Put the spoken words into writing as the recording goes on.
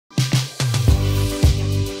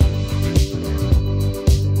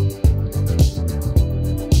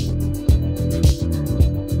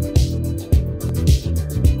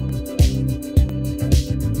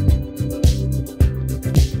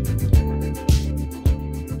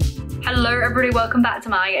Hello everybody, welcome back to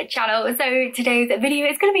my channel. So today's video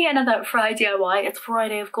is going to be another Friday DIY. It's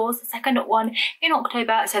Friday, of course, the second one in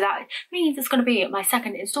October, so that means it's going to be my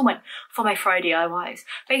second installment for my Friday DIYs.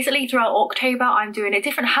 Basically throughout October I'm doing a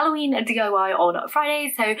different Halloween DIY on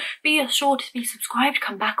Fridays, so be sure to be subscribed,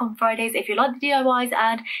 come back on Fridays if you like the DIYs,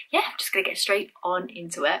 and yeah, I'm just going to get straight on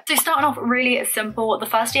into it. So starting off really simple, the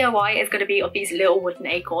first DIY is going to be of these little wooden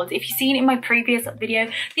acorns. If you've seen in my previous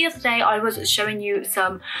video the other day, I was showing you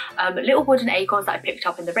some little wooden acorns that I picked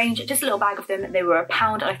up in the range, just a little bag of them. They were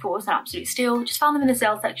 £1 and I thought it was an absolute steal. Just found them in the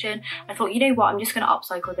sale section. I thought, you know what, I'm just going to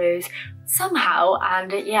upcycle those somehow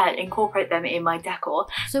and yeah, incorporate them in my decor.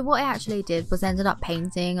 So what I actually did was ended up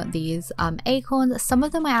painting these acorns. Some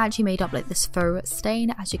of them I actually made up like this faux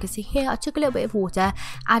stain. As you can see here, I took a little bit of water,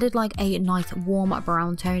 added like a nice warm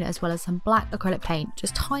brown tone as well as some black acrylic paint,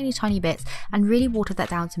 just tiny bits, and really watered that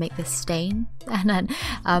down to make this stain. And then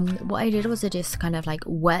what I did was I just kind of like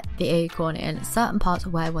wet the acorn in certain parts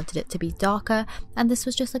where I wanted it to be darker, and this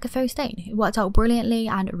was just like a faux stain. It worked out brilliantly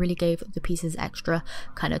and it really gave the pieces extra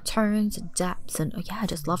kind of tones, depths, and yeah, I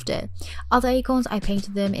just loved it. Other acorns, I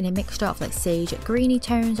painted them in a mixture of like sage greeny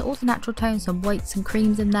tones, also natural tones, some whites and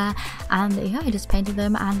creams in there, and yeah, I just painted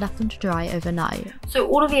them and left them to dry overnight. So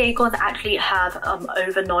all of the acorns actually have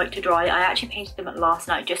overnight to dry. I actually painted them last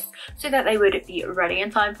night just so that they would be ready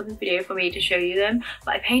in time for this video for me to show you them,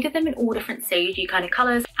 but I painted them in all different sagey kind of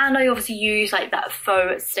colours, and I obviously used like that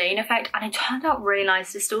faux stain effect, and it turned out really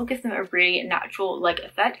nice to still give them a really natural like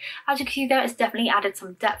effect. As you can see there, it's definitely added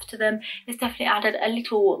some depth to them. It's definitely added a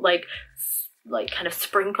little like kind of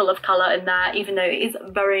sprinkle of colour in there, even though it is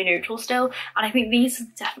very neutral still. And I think these are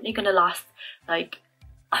definitely going to last like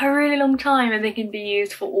a really long time, and they can be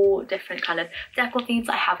used for all different kind of decor themes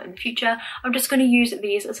I have in the future. I'm just going to use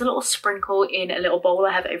these as a little sprinkle in a little bowl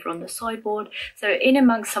I have over on the sideboard, so in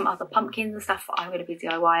amongst some other pumpkins and stuff I'm going to be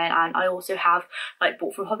DIYing. And I also have like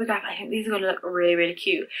bought from Hobbycraft. I think these are going to look really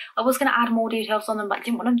cute. I was going to add more details on them, but I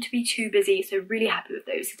didn't want them to be too busy, so really happy with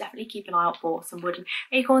those. So definitely keep an eye out for some wooden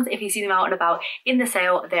acorns. If you see them out and about in the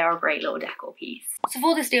sale, they are a great little decor piece. So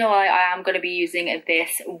for this DIY I am going to be using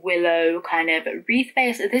this willow kind of wreath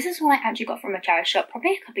base. This is one I actually got from a charity shop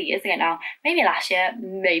probably a couple of years ago now, maybe last year,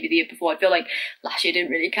 maybe the year before. I feel like last year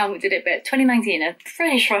didn't really count, did it? But 2019, I'm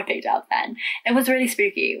pretty sure I picked it up then. It was really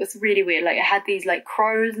spooky, it was really weird. Like it had these like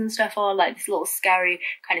crows and stuff on, like this little scary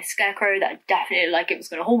kind of scarecrow that definitely like it was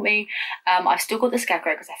going to haunt me. I still got the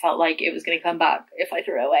scarecrow because I felt like it was going to come back if I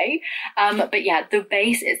threw it away. But yeah, the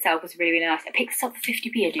base itself was really nice. I picked this up for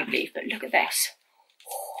 50p, I do believe, but look at this.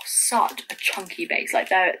 Oh, such a chunky base. Like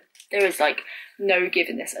there is like no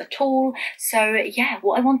giving this at all. So yeah,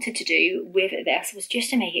 what I wanted to do with this was just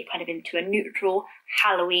to make it kind of into a neutral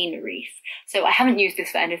Halloween wreath. So I haven't used this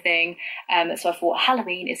for anything, so I thought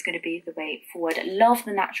Halloween is going to be the way forward. Love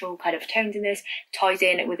the natural kind of tones in this, ties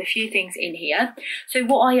in with a few things in here. So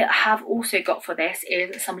what I have also got for this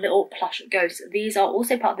is some little plush ghosts. These are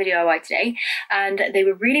also part of the DIY today, and they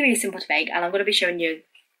were really simple to make, and I'm going to be showing you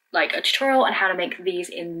like a tutorial on how to make these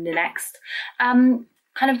in the next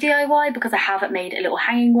kind of DIY, because I haven't made a little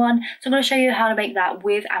hanging one. So I'm going to show you how to make that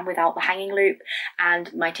with and without the hanging loop,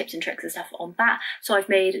 and my tips and tricks and stuff on that. So I've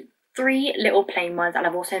made 3 little plain ones, and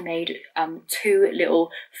I've also made 2 little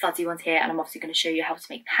fuzzy ones here, and I'm obviously going to show you how to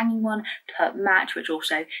make the hanging one to match, which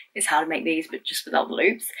also is how to make these but just without the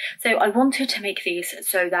loops. So I wanted to make these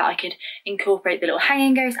so that I could incorporate the little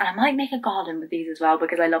hanging ghosts, and I might make a garden with these as well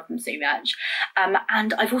because I love them so much.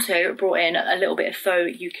 And I've also brought in a little bit of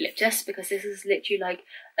faux eucalyptus, because this is literally like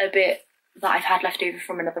a bit that I've had left over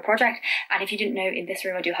from another project, and if you didn't know, in this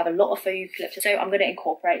room I do have a lot of faux eucalyptus, so I'm going to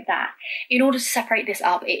incorporate that. In order to separate this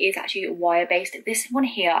up, it is actually wire based. This one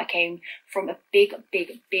here I came from a big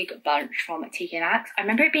bunch from Tacky. I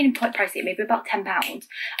remember it being quite pricey, maybe about £10,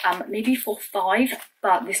 maybe for 5,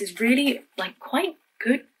 but this is really like quite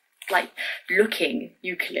good like looking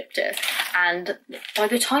eucalyptus, and by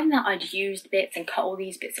the time that I'd used bits and cut all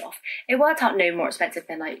these bits off, it worked out no more expensive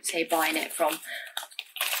than like say buying it from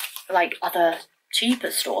like other cheaper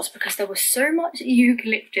stores, because there was so much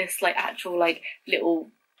eucalyptus like actual like little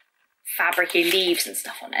fabricy leaves and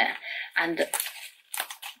stuff on it and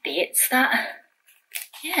bits that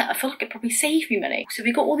yeah, I feel like it probably saved me money. So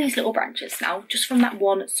we got all these little branches now just from that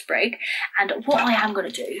one sprig, and what I am going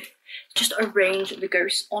to do is just arrange the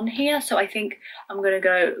ghosts on here. So I think I'm going to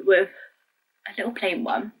go with a little plain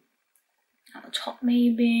one at the top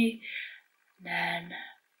maybe, then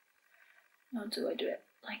how do I do it?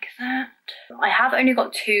 Like that. I have only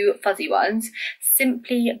got 2 fuzzy ones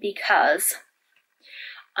simply because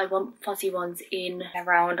I want fuzzy ones in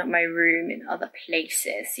around my room in other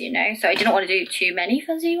places, you know, so I didn't want to do too many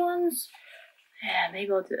fuzzy ones. Yeah,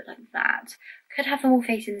 maybe I'll do it like that. Could have them all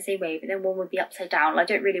facing the same way, but then one would be upside down. I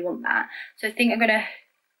don't really want that. So I think I'm going to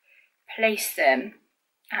place them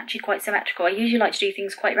actually quite symmetrical. I usually like to do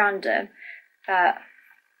things quite random, but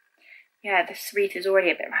yeah, this wreath is already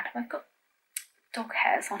a bit random. I've got dog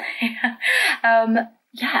hairs on here.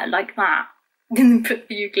 Yeah, like that. Put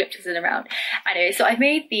the eucalyptus in around. Anyway, so I've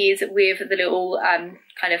made these with the little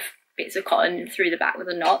kind of bits of cotton through the back with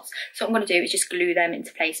the knots. So what I'm going to do is just glue them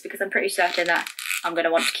into place, because I'm pretty certain that I'm going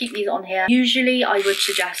to want to keep these on here. Usually I would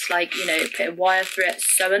suggest, like, you know, putting wire through it,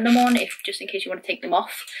 sewing them on, if just in case you want to take them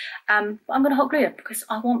off. But I'm going to hot glue them because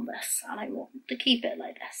I want this and I want to keep it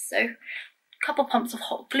like this. So a couple pumps of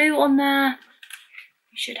hot glue on there.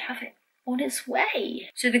 You should have it on its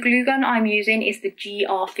way. So the glue gun I'm using is the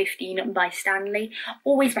GR15 by Stanley.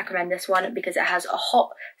 Always recommend this one because it has a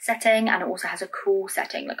hot setting and it also has a cool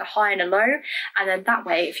setting, like a high and a low. And then that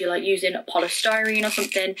way, if you're like using polystyrene or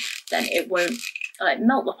something, then it won't like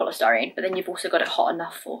melt the polystyrene, but then you've also got it hot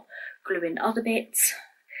enough for gluing other bits.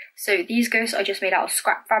 So these ghosts I just made out of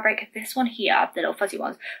scrap fabric. This one here, the little fuzzy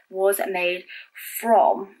ones, was made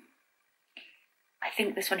from, I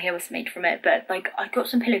think this one here was made from it, but like I got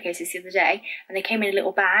some pillowcases the other day and they came in a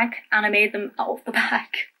little bag and I made them out of the bag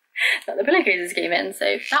that the pillowcases came in,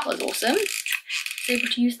 so that was awesome. I was able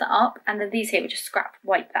to use that up. And then these here were just scrap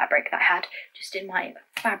white fabric that I had just in my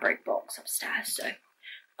fabric box upstairs. So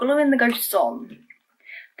gluing the ghosts on.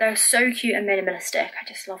 They're so cute and minimalistic. I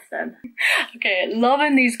just love them. Okay,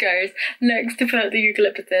 loving these ghosts. Next to put the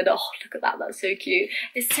eucalyptus in. Oh, look at that. That's so cute.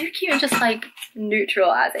 It's so cute and just like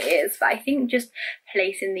neutral as it is. But I think just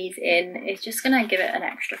placing these in is just going to give it an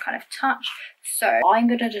extra kind of touch. So I'm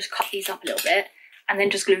going to just cut these up a little bit and then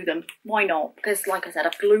just glue them. Why not? Because like I said,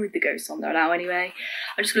 I've glued the ghosts on there now anyway.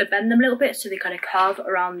 I'm just going to bend them a little bit so they kind of curve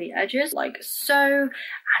around the edges like so.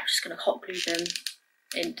 I'm just going to hot glue them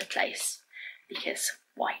into place because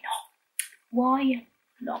why not? Why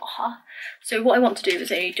not, huh? So what I want to do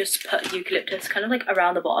is just put eucalyptus kind of like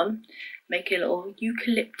around the bottom, make a little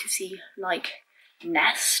eucalyptusy like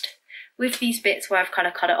nest with these bits where I've kind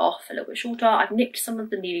of cut it off a little bit shorter. I've nipped some of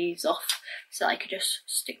the leaves off so I could just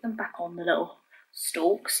stick them back on the little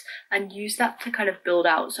stalks and use that to kind of build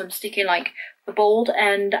out. So I'm sticking like the bold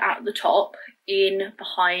end at the top in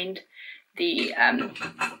behind the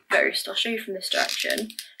ghost. I'll show you from this direction,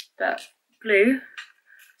 but glue,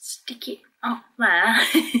 stick it up there,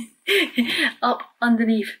 up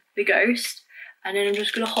underneath the ghost, and then I'm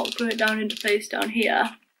just going to hot glue it down into place down here,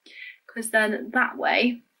 because then that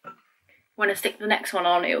way, when I stick the next one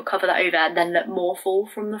on, it will cover that over and then let more fall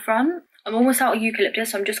from the front. I'm almost out of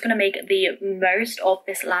eucalyptus, so I'm just going to make the most of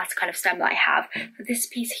this last kind of stem that I have. For this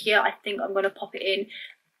piece here, I think I'm going to pop it in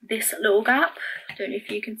this little gap. I don't know if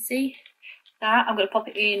you can see that. I'm going to pop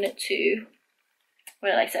it in to, what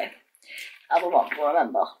did I say? Other one will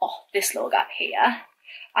remember. Oh, this little gap here.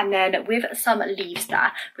 And then with some leaves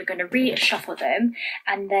there, we're going to reshuffle them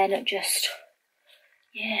and then just,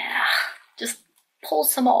 yeah, just pull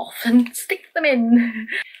some off and stick them in.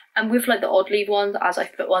 And with like the odd leaf ones, as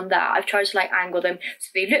I've put one there, I've tried to like angle them so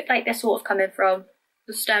they look like they're sort of coming from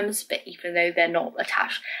the stems, but even though they're not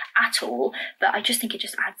attached at all. But I just think it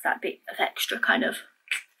just adds that bit of extra kind of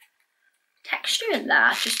texture in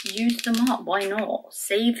there. Just use them up, why not?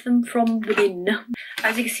 Save them from within.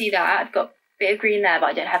 As you can see there, I've got a bit of green there, but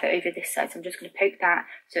I don't have it over this side, so I'm just going to poke that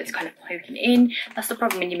so it's kind of poking in. That's the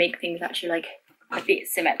problem when you make things actually like a bit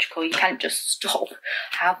symmetrical. You can't just stop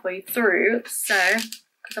halfway through, so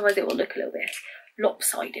because otherwise it will look a little bit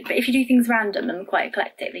lopsided. But if you do things random and quite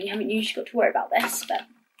eclectic, then you haven't usually got to worry about this. But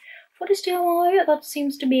for this DIY, that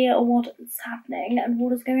seems to be what is happening and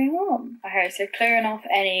what is going on. Okay, so clearing off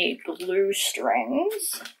any glue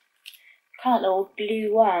strings. Kind of little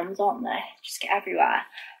glue worms, aren't they? Just get everywhere.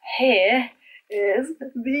 Here is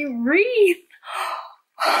the wreath.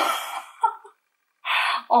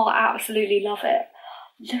 Oh, I absolutely love it.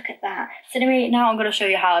 Look at that. So anyway, now I'm going to show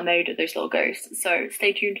you how I made those little ghosts. So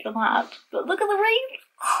stay tuned for that. But look at the wreath.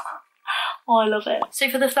 Oh, I love it. So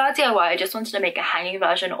for the third DIY, I just wanted to make a hanging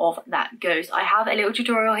version of that ghost. I have a little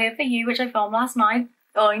tutorial here for you, which I filmed last night.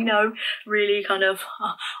 Oh, you know, really kind of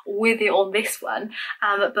with it on this one.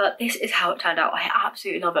 But this is how it turned out. I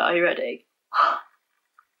absolutely love it. Are you ready?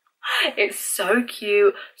 It's so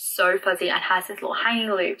cute, so fuzzy, and has this little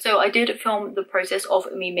hanging loop. So I did film the process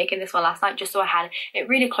of me making this one last night just so I had it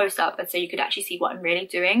really close up and so you could actually see what I'm really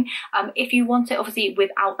doing. If you want it obviously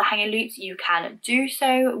without the hanging loops, you can do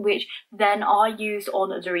so, which then are used on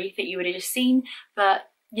the wreath that you would have just seen. But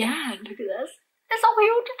yeah, look at this. It's so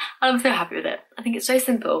cute and I'm so happy with it. I think it's so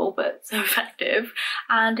simple but so effective,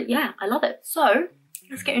 and yeah, I love it. So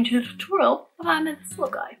let's get into the tutorial of how I made this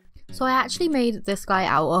little guy. So I actually made this guy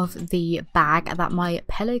out of the bag that my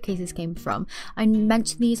pillowcases came from. I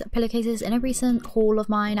mentioned these pillowcases in a recent haul of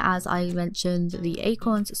mine, as I mentioned the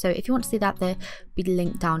Acorns, so if you want to see that, there'll be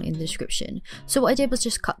linked down in the description. So what I did was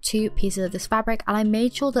just cut 2 pieces of this fabric, and I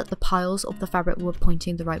made sure that the piles of the fabric were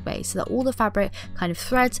pointing the right way, so that all the fabric kind of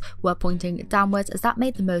threads were pointing downwards, as that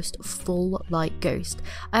made the most full like ghost.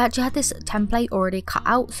 I actually had this template already cut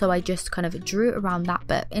out, so I just kind of drew around that,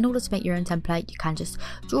 but in order to make your own template you can just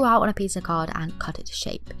draw out on a piece of card and cut it to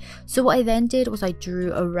shape. So what I then did was I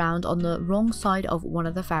drew around on the wrong side of one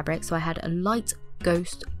of the fabrics, so I had a light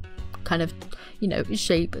ghost kind of, you know,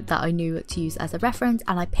 shape that I knew to use as a reference,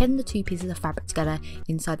 and I pinned the 2 pieces of fabric together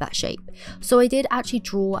inside that shape. So I did actually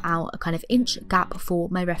draw out a kind of inch gap for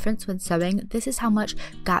my reference when sewing. This is how much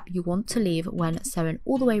gap you want to leave when sewing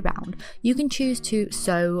all the way around. You can choose to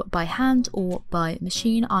sew by hand or by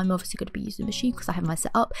machine. I'm obviously going to be using a machine because I have my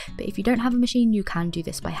set up, but if you don't have a machine you can do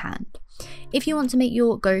this by hand. If you want to make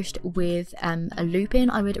your ghost with a loop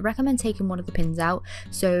in, I would recommend taking one of the pins out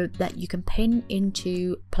so that you can pin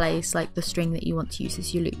into place like the string that you want to use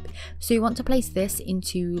as your loop. So you want to place this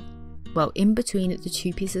into, well, in between the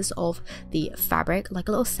 2 pieces of the fabric like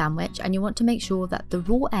a little sandwich, and you want to make sure that the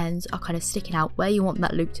raw ends are kind of sticking out where you want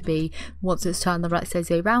that loop to be once it's turned the right side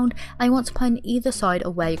way around, and you want to pin either side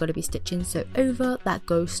of where you're going to be stitching, so over that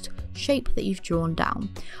ghost shape that you've drawn down.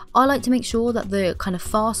 I like to make sure that the kind of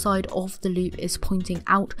far side of the loop is pointing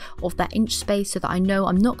out of that inch space so that I know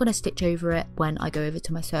I'm not going to stitch over it when I go over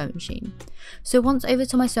to my sewing machine. So once over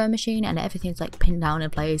to my sewing machine and everything's like pinned down in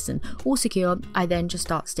place and all secure, I then just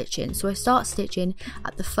start stitching. So I start stitching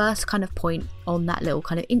at the first kind of point on that little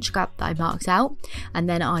kind of inch gap that I marked out, and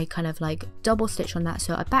then I kind of like double stitch on that,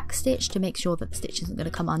 so I back stitch to make sure that the stitch isn't going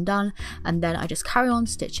to come undone, and then I just carry on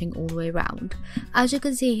stitching all the way around. As you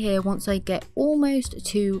can see here, once I get almost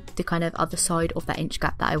to the kind of other side of that inch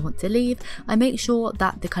gap that I want to leave, I make sure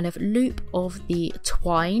that the kind of loop of the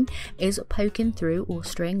twine is poking through, or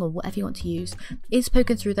string or whatever you want to use, is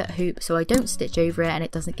poking through that hoop, so I don't stitch over it and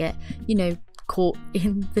it doesn't get, you know, caught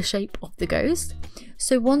in the shape of the ghost.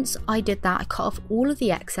 So once I did that, I cut off all of the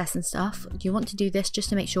excess and stuff. You want to do this just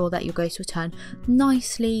to make sure that your ghost will turn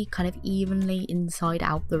nicely, kind of evenly inside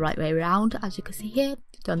out the right way around. As you can see here,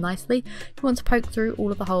 done nicely. You want to poke through all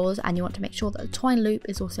of the holes, and you want to make sure that the twine loop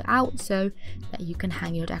is also out so that you can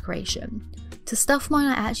hang your decoration. To stuff mine,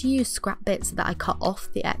 I actually use scrap bits that I cut off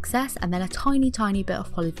the excess, and then a tiny bit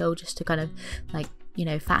of polyfill just to kind of like, you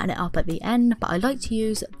know, fatten it up at the end. But I like to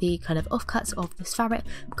use the kind of offcuts of this fabric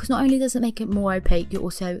because not only does it make it more opaque, you're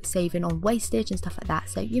also saving on wastage and stuff like that,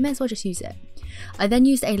 so you may as well just use it. I then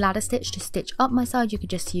used a ladder stitch to stitch up my side. You could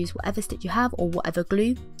just use whatever stitch you have or whatever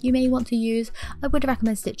glue you may want to use. I would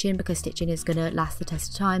recommend stitching because stitching is going to last the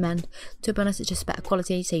test of time, and to be honest it's just better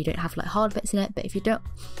quality, so you don't have like hard bits in it. But if you're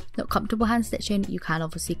not comfortable hand stitching, you can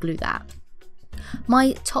obviously glue that.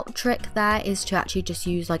 My top trick there is to actually just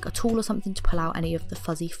use like a tool or something to pull out any of the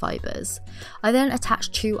fuzzy fibres. I then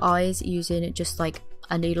attach 2 eyes using just like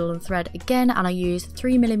a needle and thread again, and I use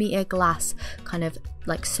 3mm glass kind of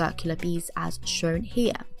like circular beads as shown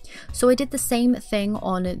here. So I did the same thing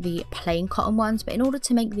on the plain cotton ones, but in order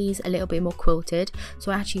to make these a little bit more quilted,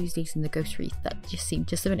 so I actually used these in the ghost wreath that just seemed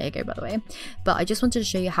just a minute ago, by the way, but I just wanted to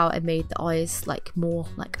show you how I made the eyes like more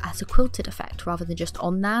like as a quilted effect rather than just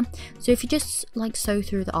on there. So if you just like sew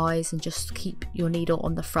through the eyes and just keep your needle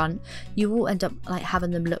on the front, you will end up like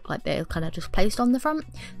having them look like they're kind of just placed on the front.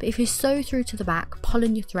 But if you sew through to the back,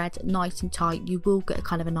 pulling your thread nice and tight, you will get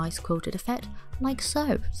kind of a nice quilted effect like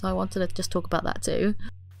so. So I wanted to just talk about that too.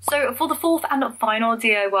 So for the 4th and final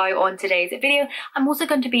DIY on today's video, I'm also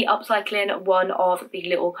going to be upcycling one of the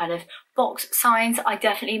little kind of box signs. I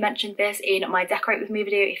definitely mentioned this in my decorate with me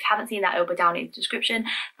video. If you haven't seen that, it'll be down in the description.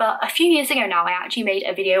 But a few years ago now, I actually made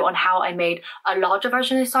a video on how I made a larger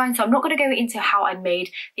version of the sign. So I'm not going to go into how I made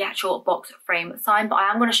the actual box frame sign, but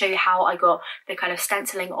I am going to show you how I got the kind of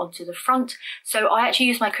stenciling onto the front. So I actually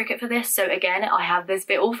used my Cricut for this. So again, I have this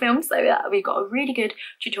bit all filmed so that we've got a really good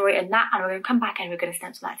tutorial in that, and we're going to come back and we're going to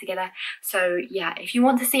stencil that together. So yeah, if you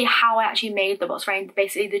want to see how I actually made the box frame,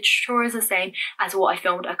 basically the tutorial is the same as what I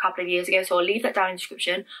filmed a couple of years ago, so I'll leave that down in the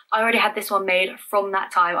description. I already had this one made from that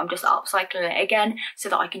time. I'm just upcycling it again so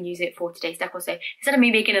that I can use it for today's decor. So instead of me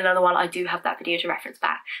making another one, I do have that video to reference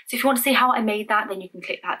back. So if you want to see how I made that, then you can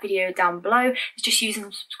click that video down below. It's just using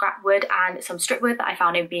some scrap wood and some strip wood that I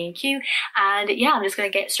found in B&Q. And yeah, I'm just going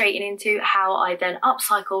to get straight into how I then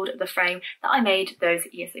upcycled the frame that I made those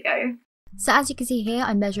years ago. So as you can see here,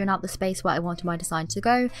 I'm measuring out the space where I wanted my design to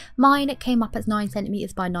go. Mine came up as 9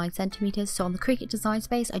 centimeters by 9 centimeters. So on the Cricut design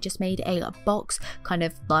space, I just made a box, kind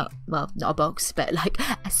of like, well, not a box, but like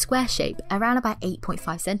a square shape around about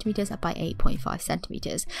 8.5 centimeters by 8.5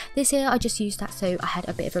 centimeters. This here, I just used that so I had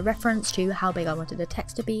a bit of a reference to how big I wanted the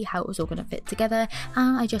text to be, how it was all going to fit together,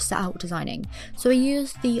 and I just set out designing. So I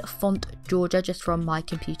used the font Georgia just from my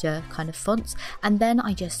computer kind of fonts, and then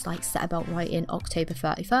I just like set about writing October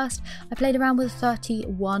 31st. I played around with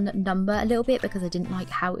 31 number a little bit because I didn't like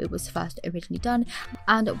how it was first originally done,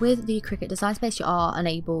 and with the Cricut design space you are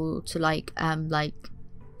unable to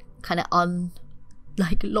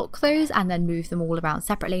lock those and then move them all around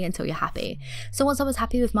separately until you're happy. So once I was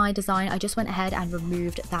happy with my design, I just went ahead and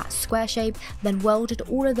removed that square shape, then welded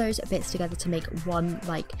all of those bits together to make one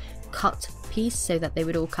like cut piece so that they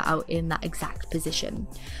would all cut out in that exact position.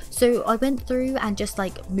 So I went through and just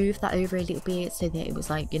like moved that over a little bit so that it was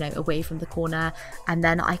like, you know, away from the corner, and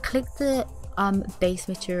then I clicked the base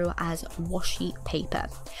material as washi paper.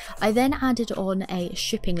 I then added on a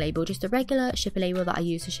shipping label, just a regular shipping label that I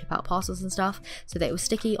use to ship out parcels and stuff, so that it was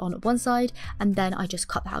sticky on one side, and then I just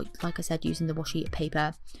cut that out, like I said, using the washi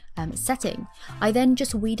paper setting. I then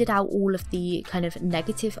just weeded out all of the kind of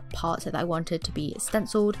negative parts that I wanted to be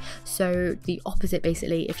stenciled, so the opposite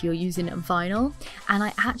basically if you're using vinyl, and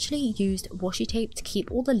I actually used washi tape to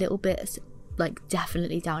keep all the little bits like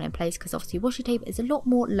definitely down in place, because obviously washi tape is a lot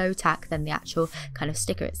more low tack than the actual kind of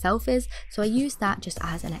sticker itself is, so I used that just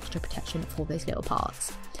as an extra protection for those little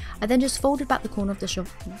parts. I then just folded back the corner of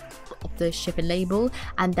the shipping label,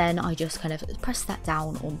 and then I just kind of pressed that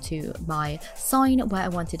down onto my sign where I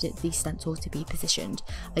wanted the stencil to be positioned.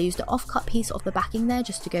 I used an offcut piece of the backing there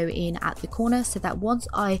just to go in at the corner, so that once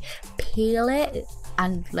I peel it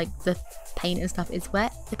and like the paint and stuff is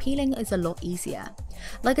wet, the peeling is a lot easier.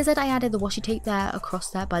 Like I said, I added the washi tape there across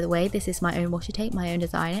there. By the way, this is my own washi tape, my own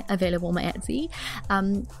design, available on my Etsy.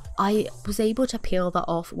 I was able to peel that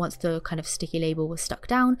off once the kind of sticky label was stuck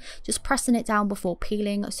down, just pressing it down before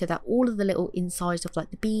peeling so that all of the little insides of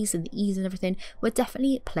like the B's and the E's and everything were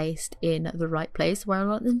definitely placed in the right place where I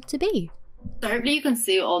want them to be. So hopefully you can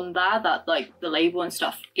see on there that like the label and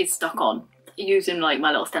stuff is stuck on using like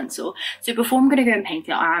my little stencil. So before I'm going to go and paint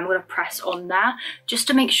it, I am going to press on there just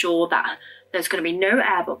to make sure that there's going to be no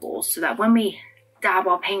air bubbles, so that when we dab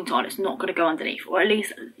our paint on, it's not going to go underneath, or at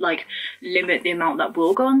least like limit the amount that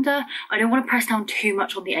will go under. I don't want to press down too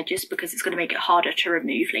much on the edges because it's going to make it harder to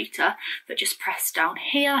remove later, but just press down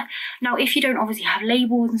here. Now if you don't obviously have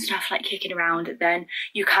labels and stuff like kicking around, then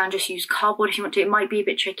you can just use cardboard if you want to. It might be a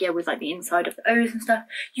bit trickier with like the inside of the O's and stuff.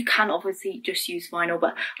 You can obviously just use vinyl,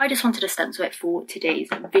 but I just wanted to stencil it for today's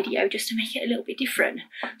video just to make it a little bit different.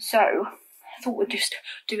 So I thought we'd just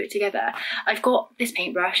do it together. I've got this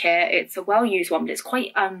paintbrush here. It's a well-used one, but it's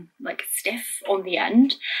quite like stiff on the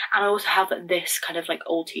end. And I also have this kind of like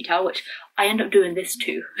old tea towel, which I end up doing this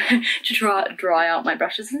too to dry out my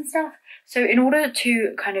brushes and stuff. So in order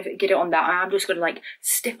to kind of get it on that, I'm just going to like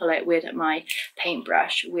stipple it with my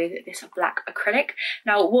paintbrush with this black acrylic.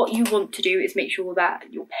 Now what you want to do is make sure that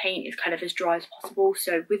your paint is kind of as dry as possible.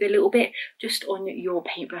 So with a little bit just on your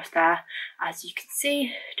paintbrush there, as you can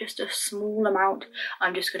see, just a small amount.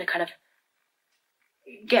 I'm just going to kind of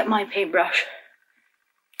get my paintbrush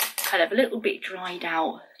kind of a little bit dried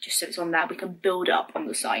out, just so it's on that. We can build up on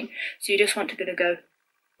the sign. So you just want to go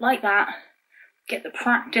like that. Get the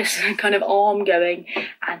practice kind of arm going,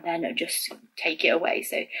 and then just take it away.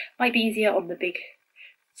 So it might be easier on the big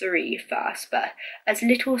 3 first, but as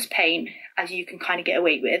little as paint as you can kind of get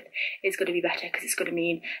away with is going to be better, because it's going to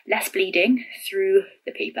mean less bleeding through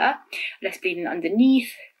the paper, less bleeding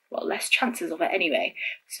underneath, well, less chances of it anyway.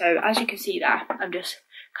 So as you can see there, I'm just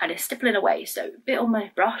kind of stippling away. So a bit on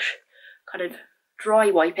my brush, kind of dry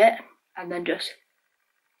wipe it, and then just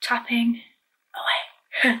tapping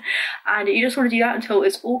away. And you just want to do that until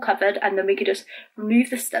it's all covered, and then we can just remove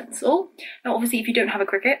the stencil. Now obviously if you don't have a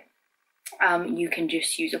Cricut, you can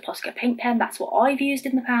just use a Posca paint pen. That's what I've used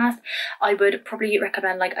in the past. I would probably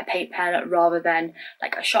recommend like a paint pen rather than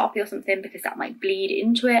like a Sharpie or something, because that might bleed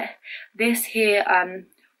into it. This here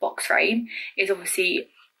box frame is obviously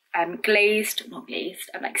glazed, not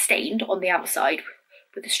glazed, and like stained on the outside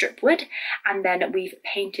with the strip wood, and then we've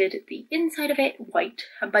painted the inside of it white,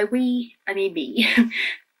 and by we I mean me.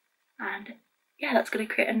 And yeah, that's going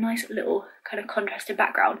to create a nice little kind of contrasted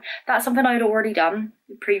background. That's something I'd already done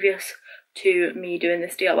previous to me doing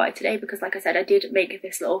this DIY today, because like I said, I did make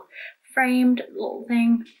this little framed little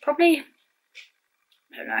thing probably,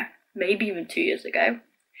 I don't know, maybe even 2 years ago.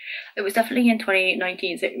 It was definitely in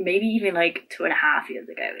 2019, so maybe even like 2.5 years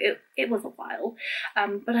ago. It was a while,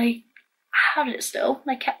 but I had it still,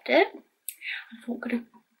 and I kept it, I thought I'm gonna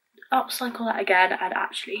upcycle that again and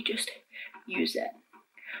actually just use it.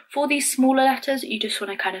 For these smaller letters, you just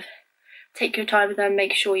want to kind of take your time with them,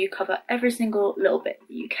 make sure you cover every single little bit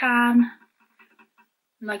that you can.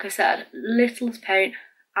 Like I said, little as paint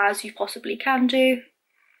as you possibly can do,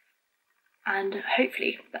 and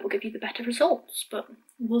hopefully that will give you the better results, but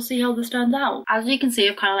we'll see how this turns out. As you can see,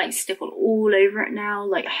 I've kind of like stippled all over it now.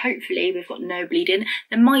 Like, hopefully we've got no bleeding.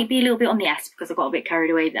 There might be a little bit on the S because I got a bit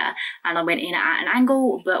carried away there and I went in at an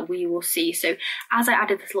angle, but we will see. So as I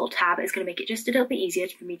added this little tab, it's going to make it just a little bit easier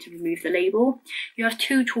for me to remove the label. You have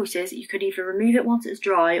two choices. You could either remove it once it's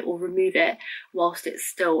dry or remove it whilst it's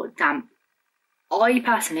still damp. I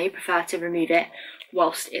personally prefer to remove it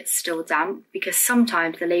whilst it's still damp, because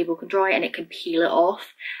sometimes the label can dry and it can peel it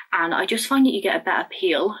off, and I just find that you get a better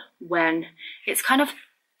peel when it's kind of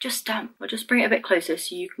just damp. I'll just bring it a bit closer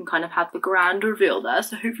so you can kind of have the grand reveal there,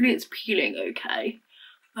 so hopefully it's peeling okay.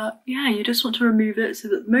 But yeah, you just want to remove it so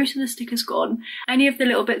that most of the stick is gone. Any of the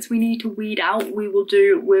little bits we need to weed out, we will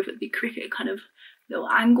do with the Cricut kind of little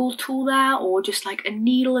angle tool there, or just like a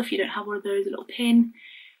needle if you don't have one of those, a little pin.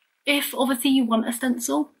 If obviously you want a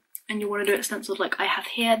stencil and you want to do it stenciled like I have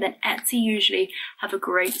here, then Etsy usually have a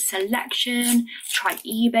great selection. Try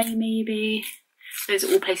eBay maybe. Those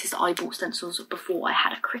are all places that I bought stencils before I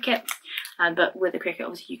had a Cricut. But with a Cricut,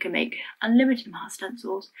 obviously you can make unlimited amount of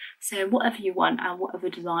stencils. So whatever you want and whatever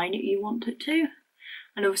design you want it to.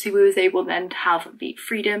 And obviously we was able then to have the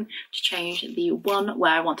freedom to change the one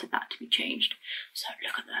where I wanted that to be changed. So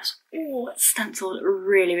look at this. Oh, it's stenciled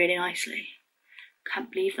really, really nicely.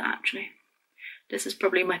 Can't believe that actually. This is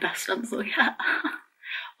probably my best stencil yet.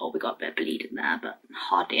 Oh, we got a bit of bleed in there, but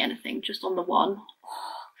hardly anything, just on the one.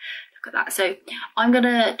 Oh, look at that. So I'm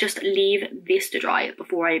gonna just leave this to dry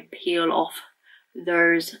before I peel off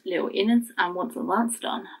those little innards, and once that's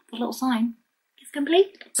done, the little sign is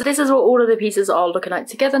complete. So this is what all of the pieces are looking like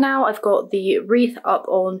together now. I've got the wreath up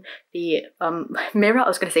on the mirror, I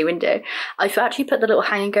was going to say window. I've actually put the little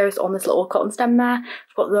hanging ghost on this little cotton stem there.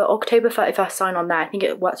 I've got the October 31st sign on there. I think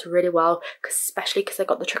it works really well, especially because I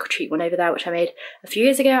got the trick or treat one over there, which I made a few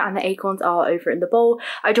years ago, and the acorns are over in the bowl.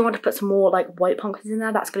 I do want to put some more like white pumpkins in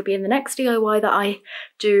there. That's going to be in the next DIY that I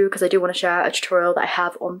do, because I do want to share a tutorial that I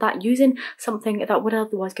have on that using something that would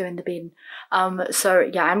otherwise go in the bin. So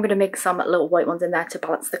yeah, I'm going to make some little white ones in there to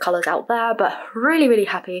balance the colours out there, but really, really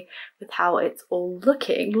happy with how it's all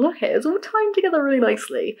looking. Look at it, it's all timed together really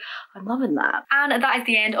nicely. I'm loving that. And that is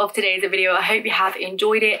the end of today's video. I hope you have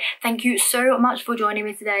enjoyed it. Thank you so much for joining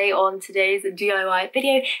me today on today's DIY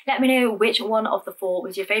video. Let me know which one of the four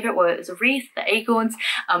was your favourite, whether it was a wreath, the acorns,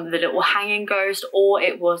 the little hanging ghost, or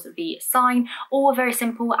it was the sign, or very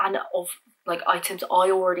simple and of like items I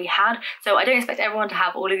already had. So I don't expect everyone to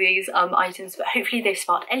have all of these items, but hopefully they've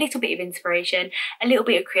sparked a little bit of inspiration, a little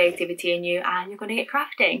bit of creativity in you, and you're going to get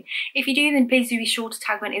crafting. If you do, then please do be sure to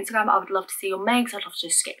tag me on Instagram. I would love to see your megs. I'd love to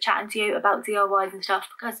just get chatting to you about DIYs and stuff,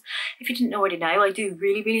 because if you didn't already know, I do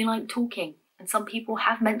really, really like talking. And some people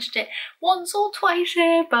have mentioned it once or twice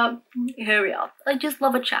here, but here we are. I just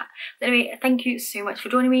love a chat. So anyway, thank you so much for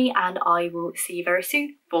joining me, and I will see you very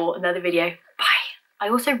soon for another video. Bye. I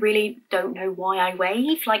also really don't know why I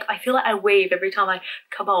wave. Like, I feel like I wave every time I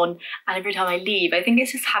come on and every time I leave. I think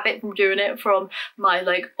it's just habit from doing it from my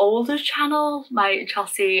like older channel, my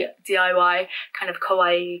Chelsey DIY kind of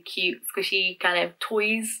kawaii, cute, squishy kind of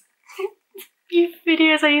toys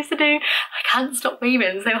videos I used to do. I can't stop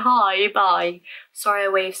waving, so hi, bye. Sorry I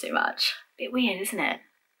wave so much. Bit weird, isn't it?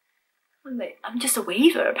 I'm just a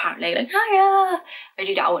waver apparently, like hiya. I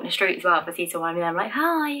do that out in the street as well if I see someone and I'm like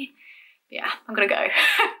hi. Yeah, I'm gonna go.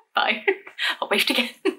 Bye. I'll wave again.